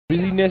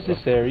Really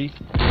necessary.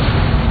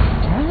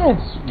 Yes,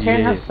 you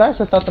can't have sex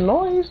without the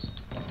noise.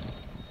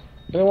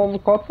 They don't want me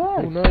to call sex.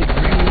 Oh, nice.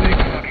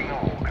 Fucking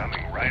hole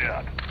coming right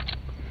up.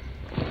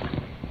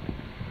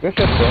 Good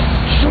shit, bro.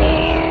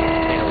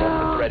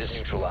 The threat is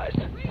neutralized.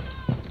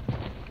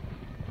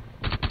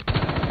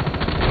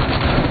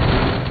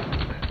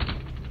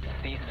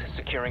 Cease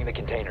securing the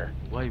container.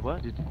 Wait,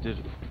 what?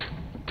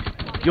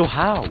 Yo,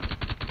 how?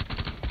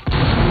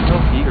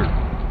 Health here.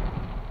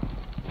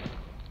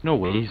 No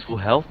way, he's full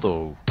health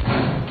though.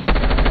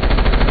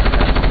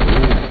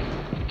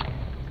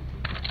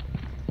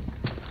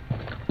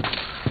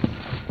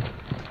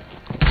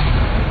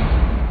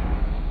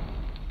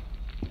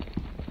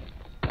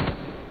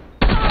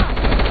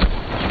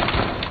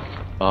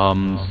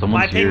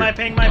 Someone's here. My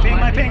ping.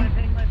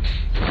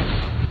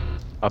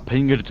 A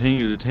ping, a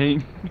ting, a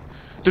ting.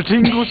 The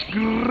ting goes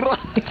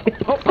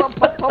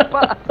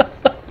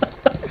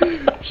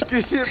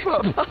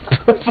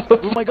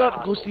Oh my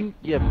god, ghosting.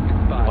 Yeah,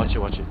 watch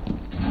it.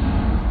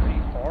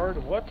 Hard?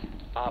 What?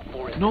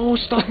 No,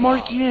 stop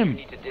marking him.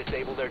 Need to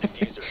disable their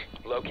diffuser.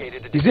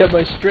 Located the He's at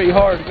my straight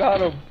hard.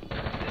 Got him.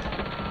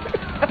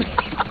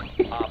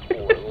 Op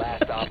 4,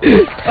 last op.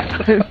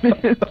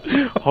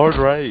 Hard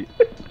right.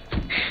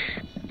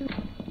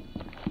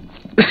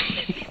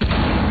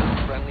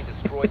 Friendly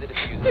destroyed the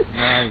diffuser.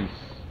 Nice.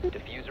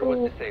 Diffuser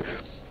was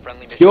disabled.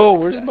 Friendly mission. Yo,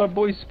 where's my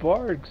boy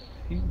Sparks?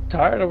 He's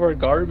tired of our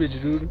garbage,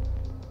 dude.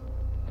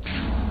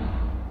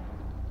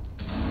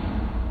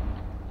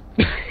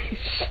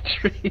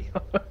 Straight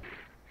hard.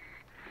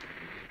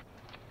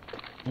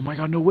 Oh my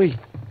god, no way.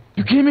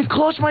 You came in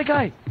clutch, my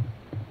guy.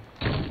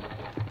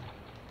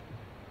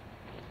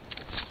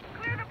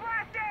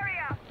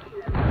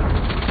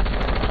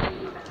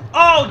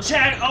 Oh,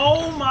 Chad!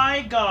 Oh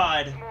my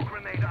God! Smoke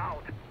grenade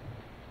out.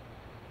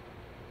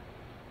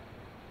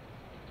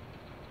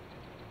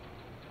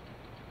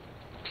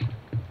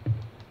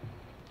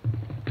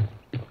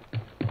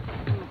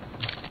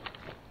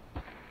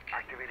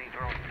 Activating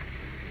drone.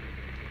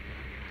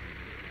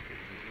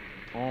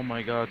 Oh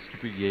my god,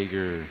 stupid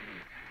Jaeger.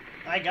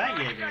 I got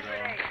Jaeger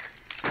though.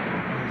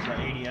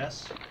 There's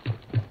ADS.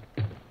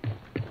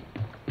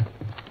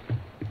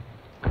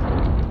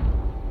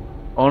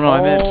 Oh no,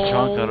 I meant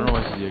chunk. I don't know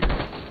why it's Jaeger.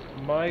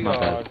 My Not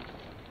god.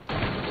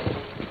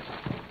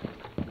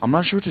 I'm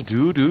not sure what to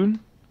do, dude.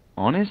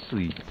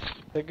 Honestly.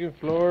 Second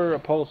floor,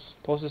 pulse.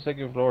 Pulse the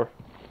second floor.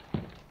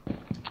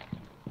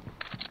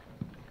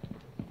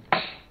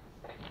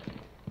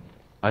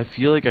 I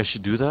feel like I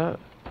should do that.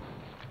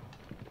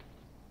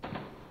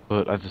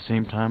 But at the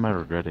same time, I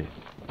regret it.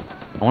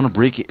 I want to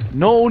break it.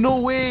 No, no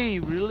way!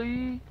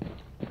 Really?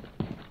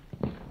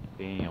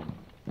 Damn.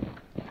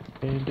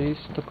 And they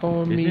stuck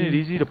on Isn't me. it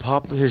easy to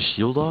pop his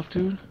shield off,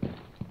 dude?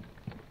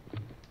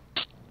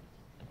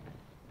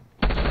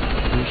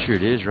 Pretty sure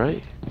it is,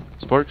 right?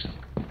 Sparks?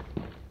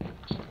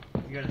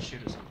 You gotta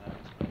shoot it sometimes.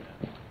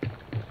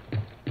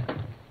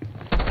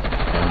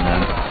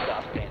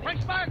 Stop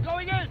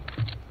standing.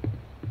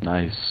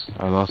 Nice.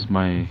 I lost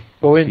my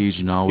Go in. siege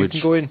You knowledge.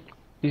 can go in.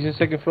 He's in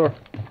second floor.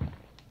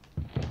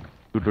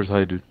 Good versus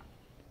high, dude.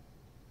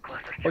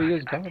 Oh, you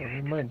guys got him.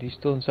 Never mind. He's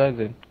still inside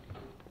then.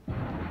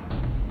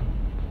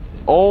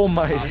 Oh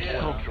my.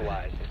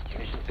 Neutralized.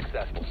 Mission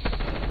successful.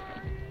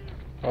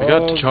 I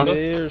got the chunk.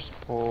 There's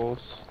pulse.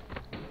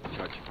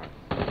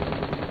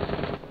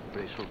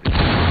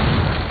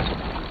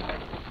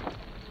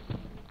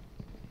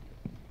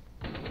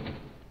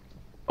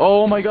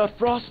 Oh my god,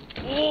 Frost!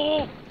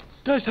 Oh!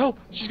 Guys, help!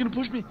 She's gonna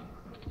push me!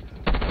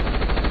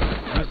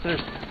 Downstairs.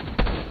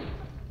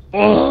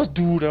 Oh,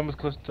 dude, I almost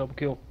close to double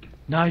kill.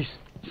 Nice!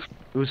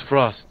 It was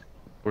Frost.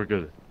 We're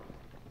good.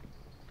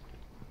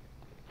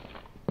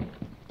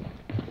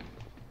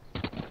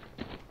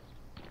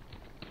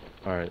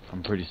 Alright,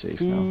 I'm pretty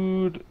safe now.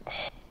 Dude,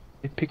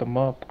 they pick him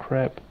up.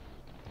 Crap.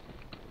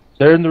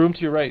 They're in the room to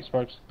your right,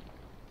 Sparks.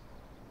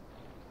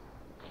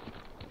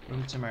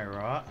 Room to my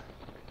right.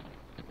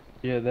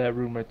 Yeah, that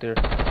room right there.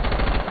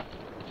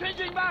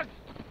 Changing back.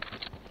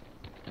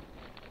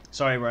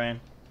 Sorry,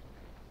 Brian.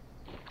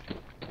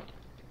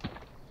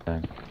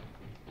 Dang.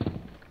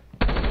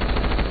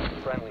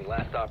 Friendly,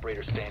 last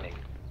operator standing.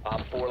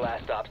 Op 4,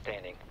 last op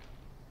standing.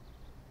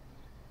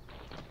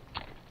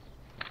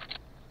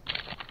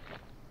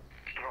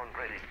 Drone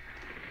ready.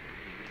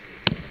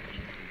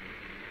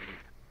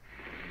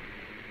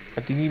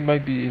 I think he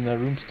might be in that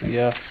room still,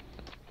 yeah.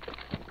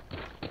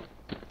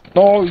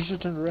 No, you should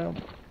turn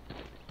around.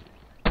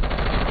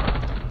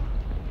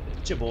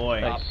 It's your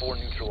boy. Op 4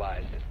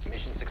 neutralized.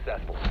 Mission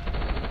successful.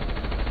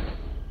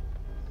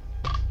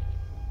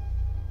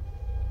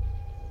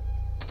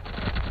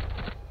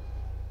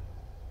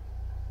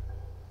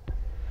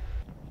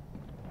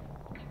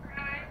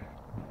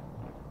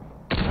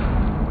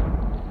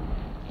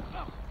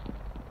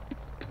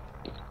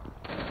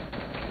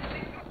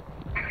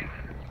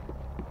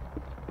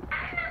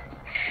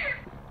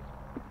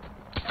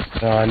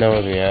 No, I know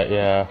where they're at,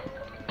 yeah.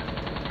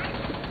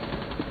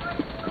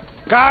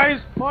 Guys,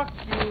 fuck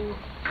you.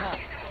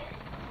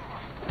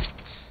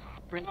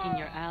 Breaking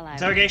your ally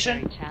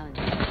Interrogation? was very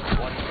challenging.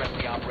 One friendly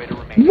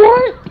remaining.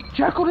 What?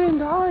 Jackal didn't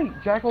die.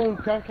 Jackal and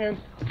trash cans.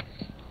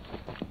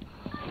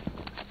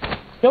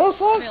 Kill us,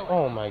 fuck?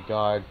 Oh my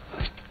god.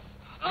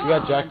 You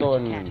got Jackal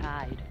and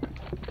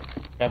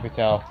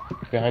Capital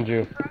behind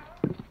you.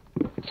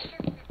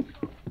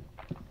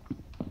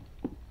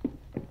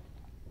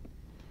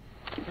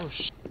 Oh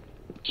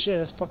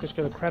shit, that fucker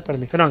scared the crap out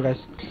of me. Hold on, guys.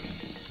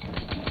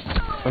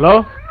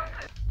 Hello?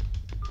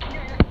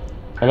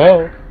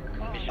 Hello?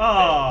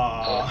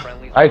 Oh.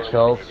 Friendlies I were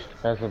choked.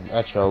 eliminated.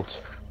 I choked.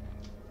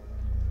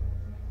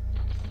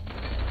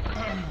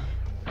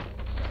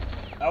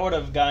 I would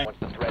have gotten. Once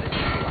the threat is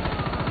neutralized.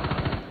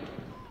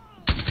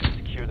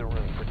 Secure the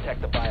room.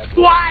 Protect the bio.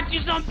 What?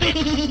 You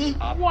something?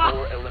 Op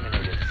 4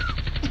 eliminated.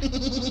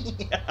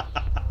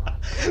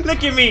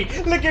 Look at me!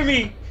 Look at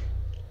me!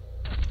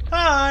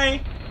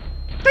 Hi!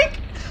 Pink!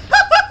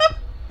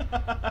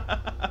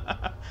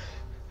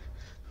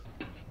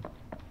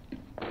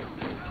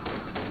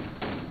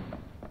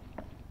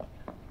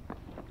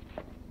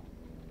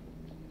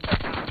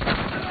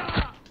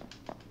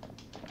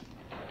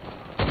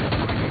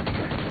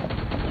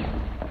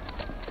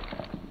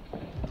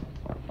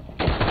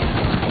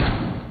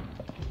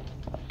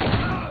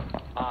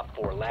 Op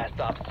 4, last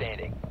stop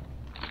standing.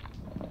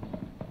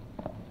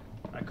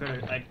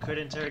 I could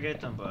interrogate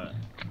them, but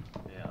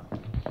yeah,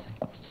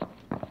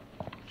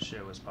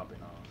 shit was popping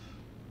off.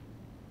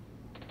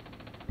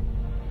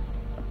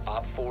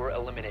 Op 4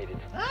 eliminated.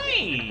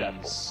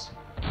 Nice.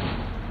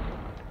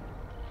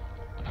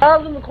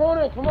 Cav's in the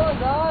corner. Come on,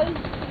 guys.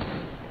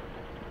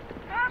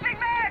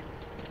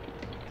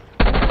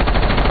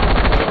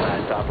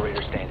 Last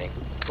operator standing.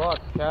 Look,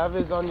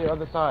 Cav is on the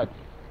other side.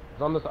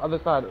 It's on this other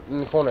side in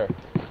the corner.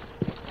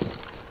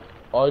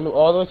 All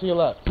the way to your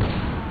left.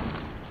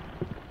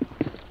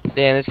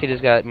 Damn, this kid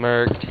just got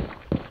murked.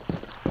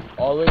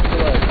 All the way to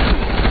your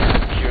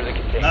right. Secure the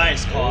container.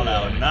 Nice call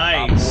out. Op 4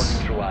 Nice.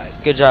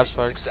 neutralized. Good job,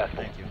 Sparks.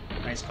 Successful. Thank you.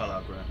 Nice call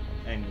out, bro.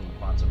 And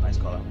Quantum. Nice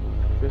call out.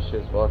 This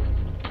shit's fuck.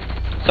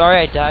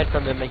 Sorry I died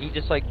from him. He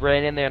just like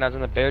ran in there and I was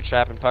in the bear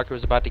trap and Parker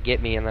was about to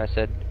get me and I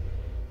said,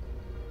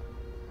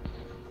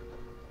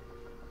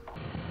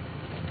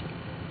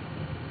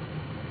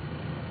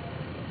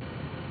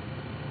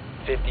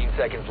 15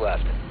 seconds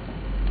left.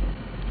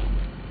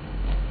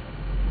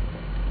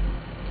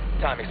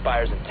 Time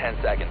expires in 10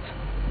 seconds.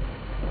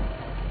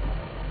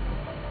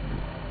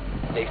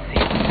 They've seized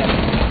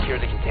and secure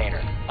the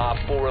container. Op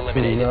 4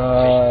 eliminated.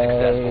 Mission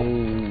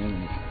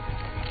successful.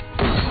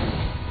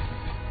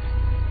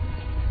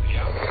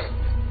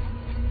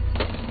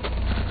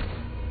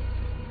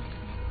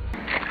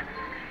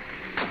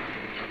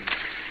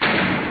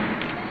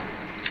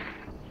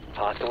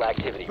 Hostile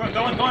activity.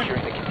 Going.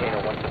 Securing the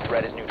container once the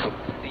threat is neutral.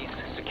 Cease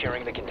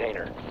securing the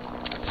container.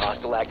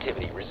 Hostile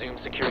activity. Resume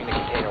securing the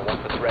container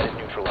once the threat is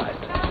neutralized.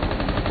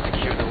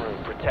 Secure the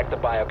room. Protect the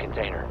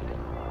biocontainer.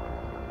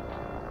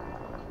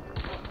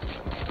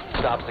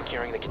 Stop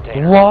securing the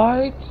container.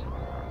 What?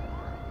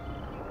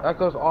 That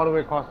goes all the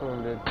way across the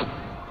room, dude.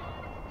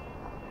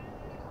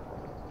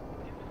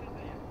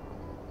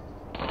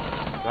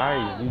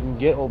 Guys, you can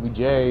get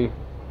OBJ.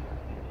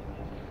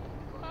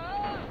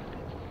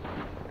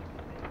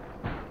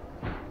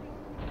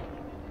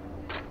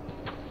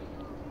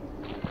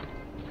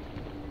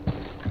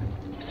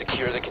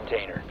 Secure the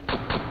container.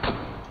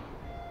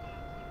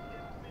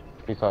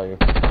 He saw you.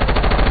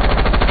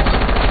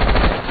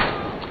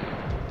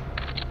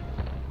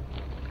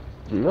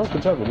 No,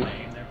 good job, buddy.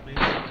 Lane there, please.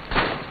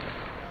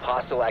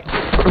 Hostile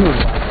activity.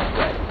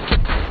 Threat.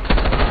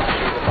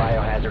 Secure the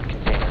biohazard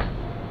container.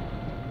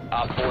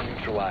 Op 4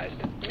 neutralized.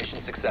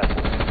 Mission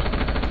successful.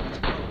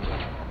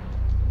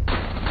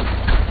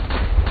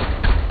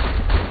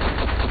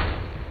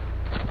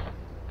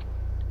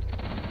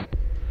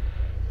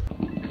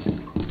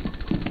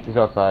 He's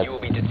outside. You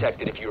will be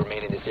detected if you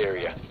remain in this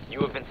area.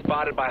 You have been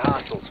spotted by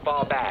hostiles.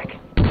 Fall back.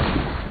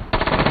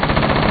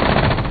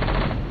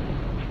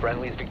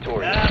 Friendly's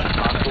victorious. Yeah.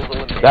 Hostiles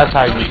eliminated. That's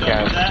how you Normally use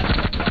don't do Cav.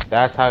 that.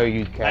 That's how you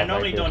use Cav. I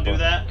normally don't do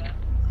that.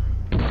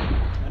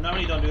 I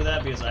normally don't do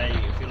that because I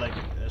feel like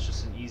that's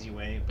just an easy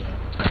way, but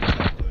I just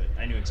had to do it.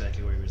 I knew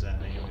exactly where he was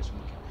at anyways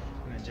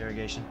from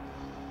interrogation.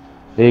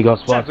 There you go,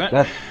 What's up, Spock.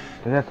 Grant?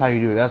 That's how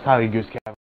you do it. That's how you use Cav.